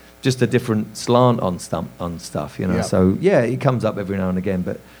of just a different slant on stuff, you know. Yep. So, yeah, it comes up every now and again,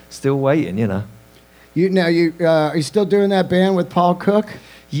 but still waiting, you know. Are you still doing that band with Paul Cook?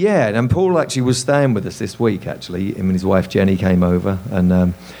 Yeah, and Paul actually was staying with us this week. Actually, him and his wife Jenny came over, and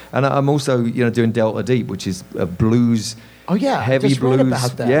I'm also doing Delta Deep, which is a blues. Oh yeah, heavy just blues. Read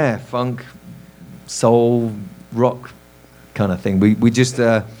about that. Yeah, funk, soul, rock kind of thing. We just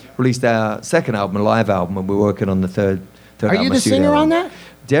released our second album, a live album, and we're working on the third. Are you the singer on that?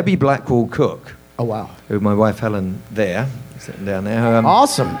 Debbie Blackwell Cook. Oh wow. Who my wife Helen there, sitting down there.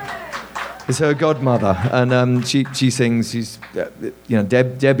 Awesome. It's her godmother, and she sings. She's,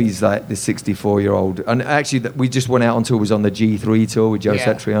 Debbie's like this 64-year-old, and actually we just went out on tour. Was on the G3 tour with Joe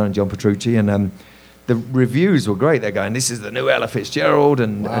Satriani and John Petrucci, and the reviews were great. They're going, "This is the new Ella Fitzgerald,"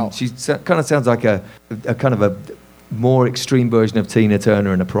 and she kind of sounds like a kind of a more extreme version of Tina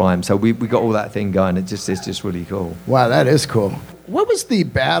Turner in a prime. So we got all that thing going. It's just really cool. Wow, that is cool. What was the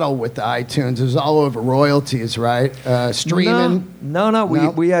battle with the iTunes? It was all over royalties, right? Streaming? No.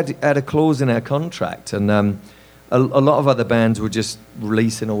 We had a clause in our contract, and a lot of other bands were just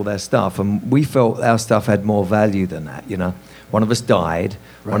releasing all their stuff, and we felt our stuff had more value than that, you know. One of us died,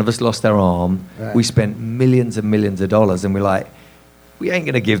 one of us lost our arm, we spent millions and millions of dollars, and we're like, we ain't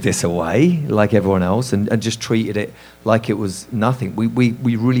going to give this away like everyone else, and just treated it like it was nothing. We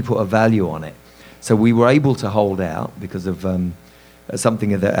really put a value on it. So we were able to hold out because of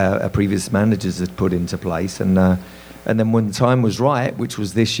something that our previous managers had put into place. And then when the time was right, which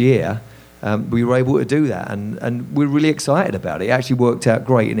was this year, we were able to do that. And we're really excited about it. It actually worked out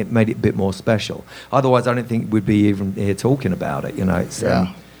great, and it made it a bit more special. Otherwise, I don't think we'd be even here talking about it. You know,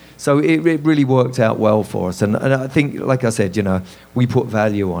 So it really worked out well for us. And I think, like I said, we put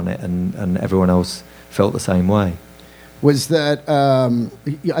value on it, and everyone else felt the same way. Was that,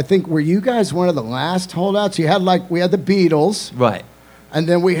 I think, were you guys one of the last holdouts? We had the Beatles. Right. And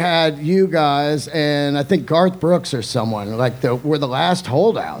then we had you guys, and I think Garth Brooks or someone, were the last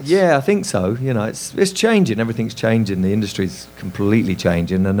holdouts. Yeah, I think so. It's changing. Everything's changing. The industry's completely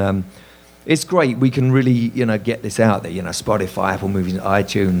changing. And it's great. We can really, get this out there. Spotify, Apple Movies,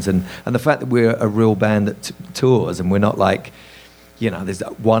 iTunes. And the fact that we're a real band that tours, and we're not like, there's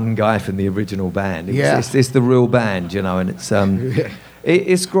that one guy from the original band. It's the real band, and it's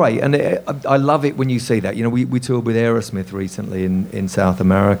it's great. And I love it when you see that. We toured with Aerosmith recently in South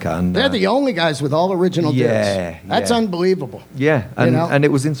America, and they're the only guys with all original dudes. Yeah, that's unbelievable. Yeah, and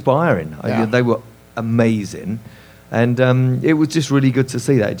it was inspiring. Yeah. They were amazing, and it was just really good to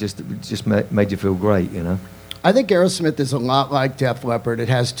see that. It just made you feel great, I think Aerosmith is a lot like Def Leppard. It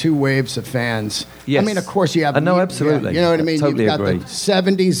has two waves of fans. Yes. I mean, of course, you have... No, absolutely. You know what I mean? Totally You've got agree. the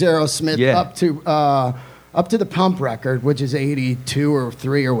 70s Aerosmith up to the Pump record, which is 82 or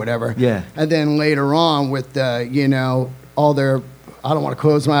 3 or whatever. Yeah. And then later on with, all their... I don't want to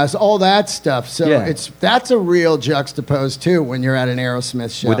close my eyes. All that stuff. So that's a real juxtapose, too, when you're at an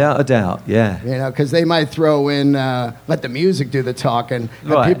Aerosmith show. Without a doubt, yeah. Because they might throw in, let the music do the talking.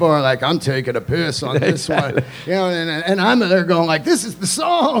 And people are like, I'm taking a piss on this one. And I'm there going like, this is the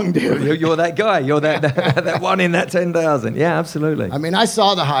song, dude. You're that guy. You're that one in that 10,000. Yeah, absolutely. I mean, I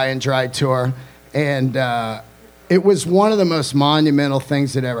saw the High and Dry tour, and it was one of the most monumental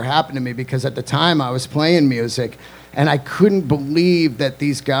things that ever happened to me, because at the time I was playing music, and I couldn't believe that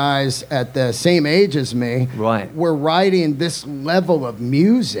these guys at the same age as me were writing this level of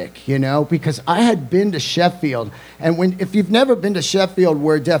music, because I had been to Sheffield. And if you've never been to Sheffield,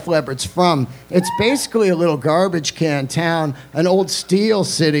 where Def Leppard's from, it's basically a little garbage can town, an old steel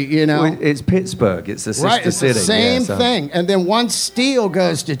city, Well, it's Pittsburgh. It's a sister city. It's the same thing. And then once steel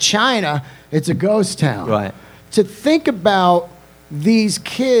goes to China, it's a ghost town. Right. To think about these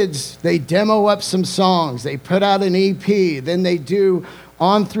kids, they demo up some songs, they put out an EP, then they do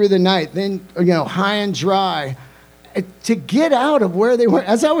On Through the Night, then, High and Dry. To get out of where they were,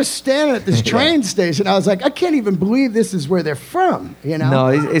 as I was standing at this train station, I was like, I can't even believe this is where they're from, No,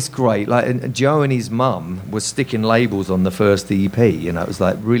 it's great. Like, Joe and his mum was sticking labels on the first EP, it was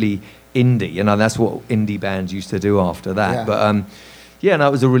like really indie, that's what indie bands used to do after that. Yeah. But,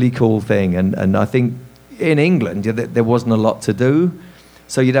 it was a really cool thing, and I think in England, there wasn't a lot to do.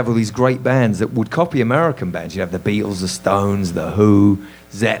 So you'd have all these great bands that would copy American bands. You'd have the Beatles, the Stones, the Who,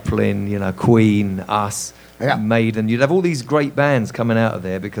 Zeppelin, Queen, Us, Maiden. You'd have all these great bands coming out of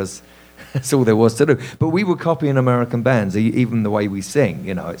there because that's all there was to do. But we were copying American bands, even the way we sing.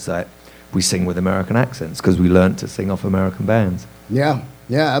 It's like we sing with American accents because we learned to sing off American bands. Yeah,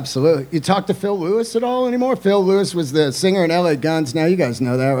 absolutely. You talk to Phil Lewis at all anymore? Phil Lewis was the singer in LA Guns. Now you guys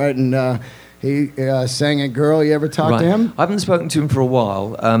know that, right? And he sang in Girl. You ever talk to him? I haven't spoken to him for a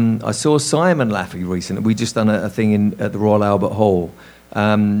while. I saw Simon Laffey recently. We just done a thing at the Royal Albert Hall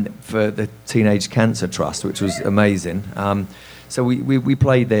for the Teenage Cancer Trust, which was amazing. So we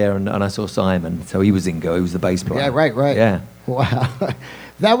played there, and I saw Simon. So he was in Go. He was the bass player. Yeah, right. Yeah. Wow.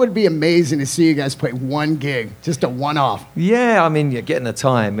 That would be amazing to see you guys play one gig, just a one-off. Yeah, I mean, getting the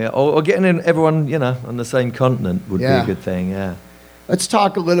time, or getting everyone, on the same continent would be a good thing, yeah. Let's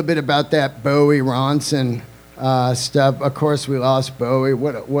talk a little bit about that Bowie Ronson stuff. Of course, we lost Bowie.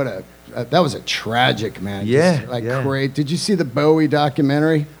 That was a tragic, man. Yeah, great. Did you see the Bowie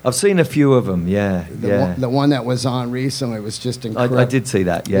documentary? I've seen a few of them. Yeah, the one that was on recently was just incredible. I did see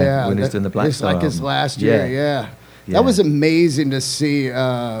that. Yeah, when he was doing the Black Star. It's like his last year. Yeah. That was amazing to see.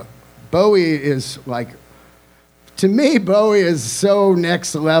 Bowie is like. To me, Bowie is so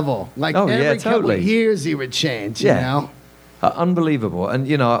next level. Like every couple of years, he would change. You know. Unbelievable. And,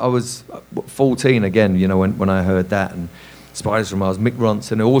 I was 14 again, when I heard that. And Spiders from Mars, Mick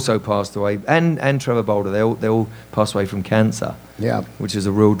Ronson, who also passed away, and Trevor Bolder, they all passed away from cancer. Yeah. Which is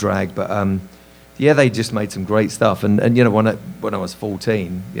a real drag. But, they just made some great stuff. And when I was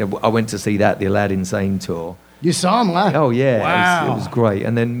 14, I went to see the Aladdin Sane tour. You saw him live? Oh, yeah. Wow. It was great.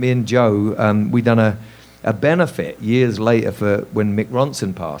 And then me and Joe, we done a benefit years later for when Mick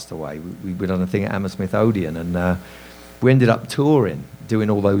Ronson passed away. We done a thing at Hammersmith Odeon, and we ended up touring,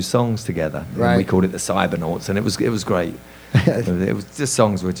 doing all those songs together. Right. And we called it the Cybernauts, and it was great. The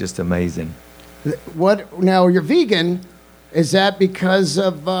songs were just amazing. Now you're vegan, Is that because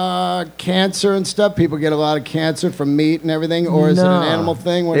of cancer and stuff? People get a lot of cancer from meat and everything, or is it an animal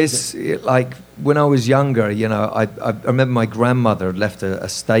thing? What is it? Like when I was younger, I remember my grandmother had left a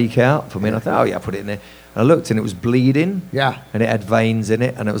steak out for me, and I thought, oh yeah, put it in there. And I looked, and it was bleeding. Yeah. And it had veins in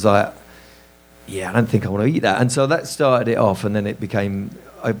it, and it was like, yeah, I don't think I want to eat that. And so that started it off, and then it became,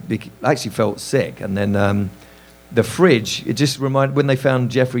 I actually felt sick, and then. The fridge, it just reminded, when they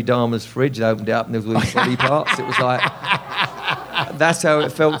found Jeffrey Dahmer's fridge, they opened it up and there was all these body parts. It was like, that's how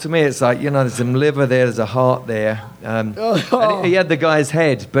it felt to me. It's like, there's some liver there, there's a heart there. And he had the guy's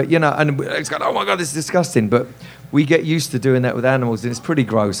head, but, and it's like, oh my God, this is disgusting. But we get used to doing that with animals, and it's pretty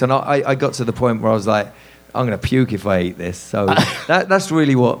gross. And I got to the point where I was like, I'm going to puke if I eat this. So that's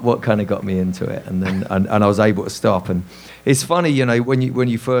really what kind of got me into it. And then and I was able to stop. And it's funny, when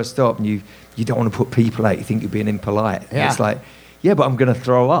you first stop and you don't want to put people out, you think you're being impolite. Yeah. It's like, yeah, but I'm going to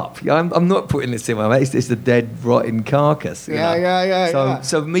throw up. I'm not putting this in my mouth. It's a dead, rotting carcass. Yeah.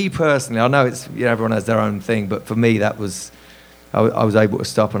 So me personally, I know it's everyone has their own thing, but for me that was, I was able to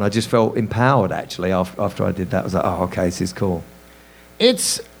stop, and I just felt empowered actually after I did that. I was like, oh, okay, this is cool.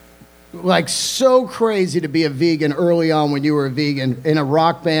 It's like so crazy to be a vegan early on when you were a vegan in a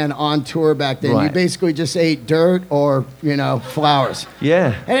rock band on tour back then. Right. You basically just ate dirt or, flowers.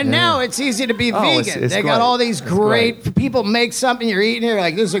 Yeah. And now it's easy to be vegan. It's they great. got all these great people make something you're eating here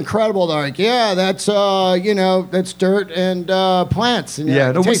like, this is incredible. They're like, yeah, that's that's dirt and plants. And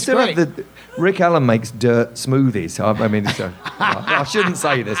yeah, no, we tastes still great. have Rick Allen makes dirt smoothies. I mean, I shouldn't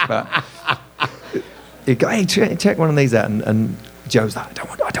say this, but you go, hey, check one of these out, and Joe's like, I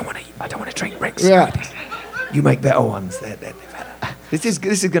don't want to drink Rick's smoothies. You make better ones. They're better. This is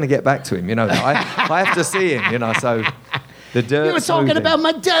going to get back to him, I have to see him, So the dirt. You were talking about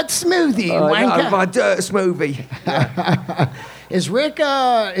my dirt smoothie, wanker. No, my dirt smoothie. Yeah. Is Rick?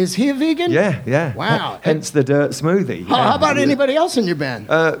 Is he a vegan? Yeah. Wow. Hence the dirt smoothie. How about anybody else in your band?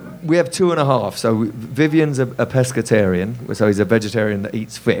 We have 2.5. So Vivian's a pescatarian, so he's a vegetarian that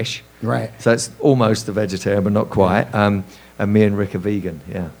eats fish. Right. So it's almost a vegetarian, but not quite. And me and Rick are vegan.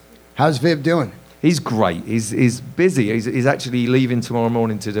 Yeah. How's Viv doing? He's great. He's busy. He's actually leaving tomorrow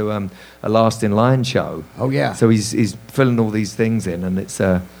morning to do a Last in Line show. Oh yeah. So he's filling all these things in, and it's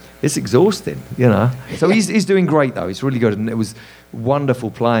exhausting, So he's doing great though. It's really good, and it was wonderful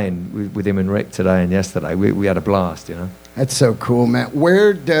playing with him and Rick today and yesterday. We had a blast, That's so cool, man.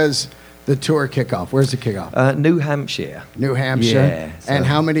 Where does the tour kick off? Where's the kickoff? New Hampshire. New Hampshire. Yeah. And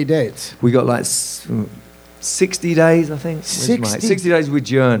how many dates? We got like 60 days, I think. 60 days with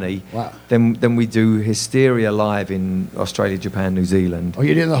Journey. Wow. Then we do Hysteria live in Australia, Japan, New Zealand. Oh,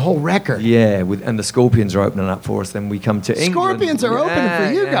 you're doing the whole record. Yeah, and the Scorpions are opening up for us. Then we come to England. Scorpions are opening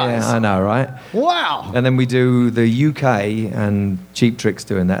for you guys. Yeah, I know, right? Wow. And then we do the UK and Cheap Trick's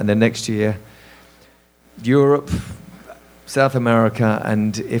doing that. And then next year, Europe, South America,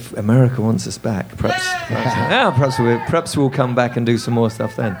 and if America wants us back, perhaps we'll come back and do some more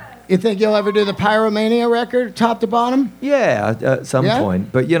stuff then. You think you'll ever do the Pyromania record, top to bottom? Yeah, at some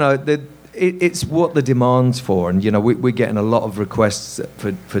point. But, it's what the demand's for. And, we're getting a lot of requests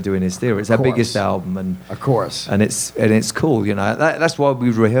for doing Hysteria. It's our biggest album. And of course. And it's cool, That's why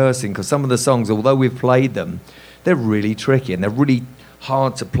we're rehearsing, because some of the songs, although we've played them, they're really tricky and they're really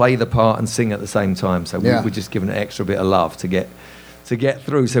hard to play the part and sing at the same time. So we're just giving an extra bit of love to get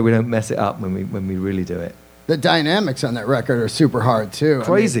through so we don't mess it up when we really do it. The dynamics on that record are super hard, too.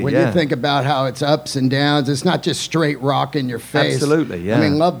 Crazy, when you think about how it's ups and downs, it's not just straight rock in your face. Absolutely, yeah.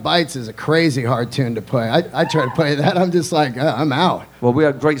 Love Bites is a crazy hard tune to play. I try to play that, I'm just like, I'm out. Well, we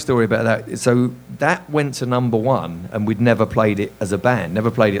had a great story about that. So that went to #1, and we'd never played it as a band,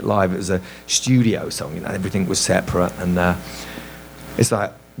 never played it live. It was a studio song, everything was separate. And it's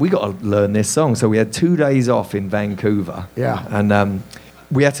like, we got to learn this song. So we had 2 days off in Vancouver. Yeah. And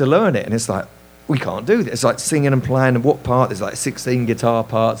we had to learn it, and it's like, we can't do this. It's like singing and playing, and what part? There's like 16 guitar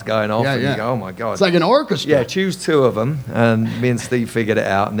parts going off, and you go, oh my God. It's like an orchestra. Yeah, choose 2 of them, and me and Steve figured it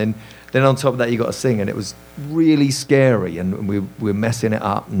out, and then on top of that, you got to sing, and it was really scary, and we were messing it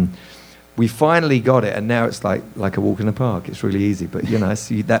up, and we finally got it, and now it's like a walk in the park. It's really easy, but it's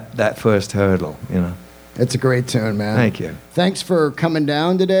that first hurdle, It's a great tune, man. Thank you. Thanks for coming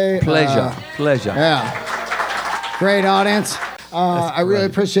down today. Pleasure. Yeah. Great audience. I really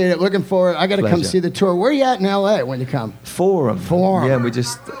appreciate it. Looking forward. I got to come see the tour. Where are you at in L.A. when you come? Forum. Yeah, we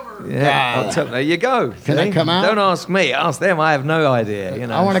just... Yeah, there you go. Can I come out? Don't ask me. Ask them. I have no idea.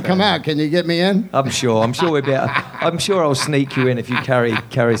 I want to come out. Can you get me in? I'm sure we'll be. I'm sure I'll sneak you in if you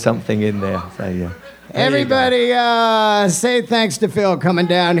carry something in there. So yeah. Everybody, say thanks to Phil coming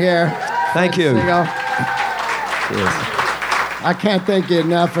down here. Thank you. There you go. Cheers. I can't thank you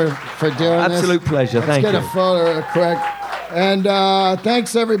enough for doing this. Absolute pleasure. Thank you. Let's get a photo real quick. And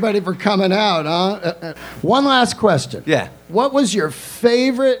thanks everybody for coming out. One last question. Yeah. What was your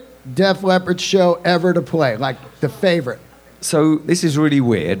favorite Def Leppard show ever to play? Like the favorite? So this is really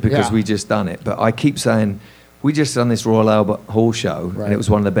weird because Yeah. we just done it, but I keep saying we just done this Royal Albert Hall show, Right. and it was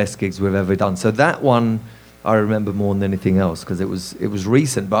one of the best gigs we've ever done. So that one I remember more than anything else because it was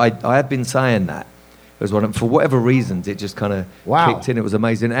recent. But I had been saying that it was for whatever reasons it just kind of Wow. kicked in. It was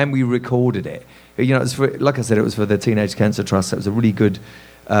amazing, and we recorded it. You know, it was for, like I said, it was for the Teenage Cancer Trust. So it was a really good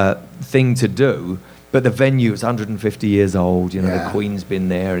thing to do. But the venue is 150 years old. You know, Yeah. the Queen's been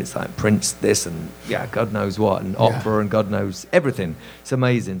there. It's like Prince this and God knows what, and opera and God knows everything. It's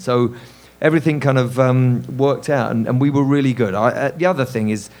amazing. So everything kind of worked out, and we were really good. The other thing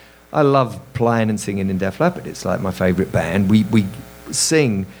is, I love playing and singing in Def Leppard. It's like my favourite band. We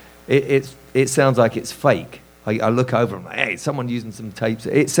sing. It sounds like it's fake. I look over and I'm like, hey, someone using some tapes.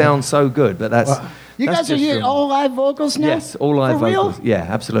 It sounds so good, but that's You that's guys are just here all live vocals now? Yes, all live For real? vocals. Yeah,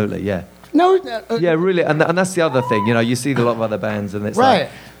 absolutely. Yeah. No. Yeah, really, and that's the other thing. You know, you see a lot of other bands, and it's Right. like,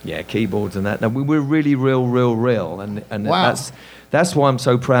 yeah, keyboards and that. No, we're really real, and Wow. that's why I'm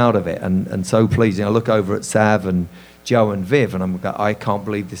so proud of it, and so pleased. You know, I look over at Sav and Joe and Viv, and I can't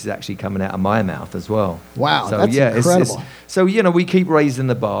believe this is actually coming out of my mouth as well. Wow, so, that's incredible. So you know, we keep raising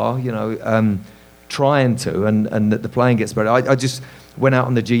the bar. You know, trying to, and the playing gets better. I just went out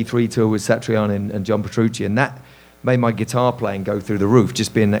on the G3 tour with Satriani and John Petrucci, and that made my guitar playing go through the roof,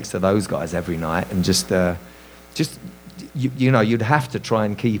 just being next to those guys every night, and just you know, you'd have to try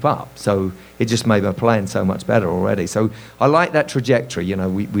and keep up. So it just made my playing so much better already. So I like that trajectory. You know,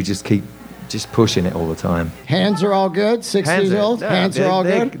 we just keep just pushing it all the time. Hands are all good? 60s old? Hands are all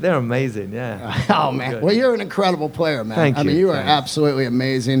good? They're amazing, yeah. Oh, man. Good. Well, you're an incredible player, man. Thank I mean, you. you are Thanks. absolutely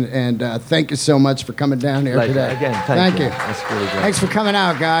amazing. And thank you so much for coming down here Like, today. again, thank you. you. That's really great. Thanks for coming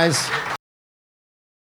out, guys.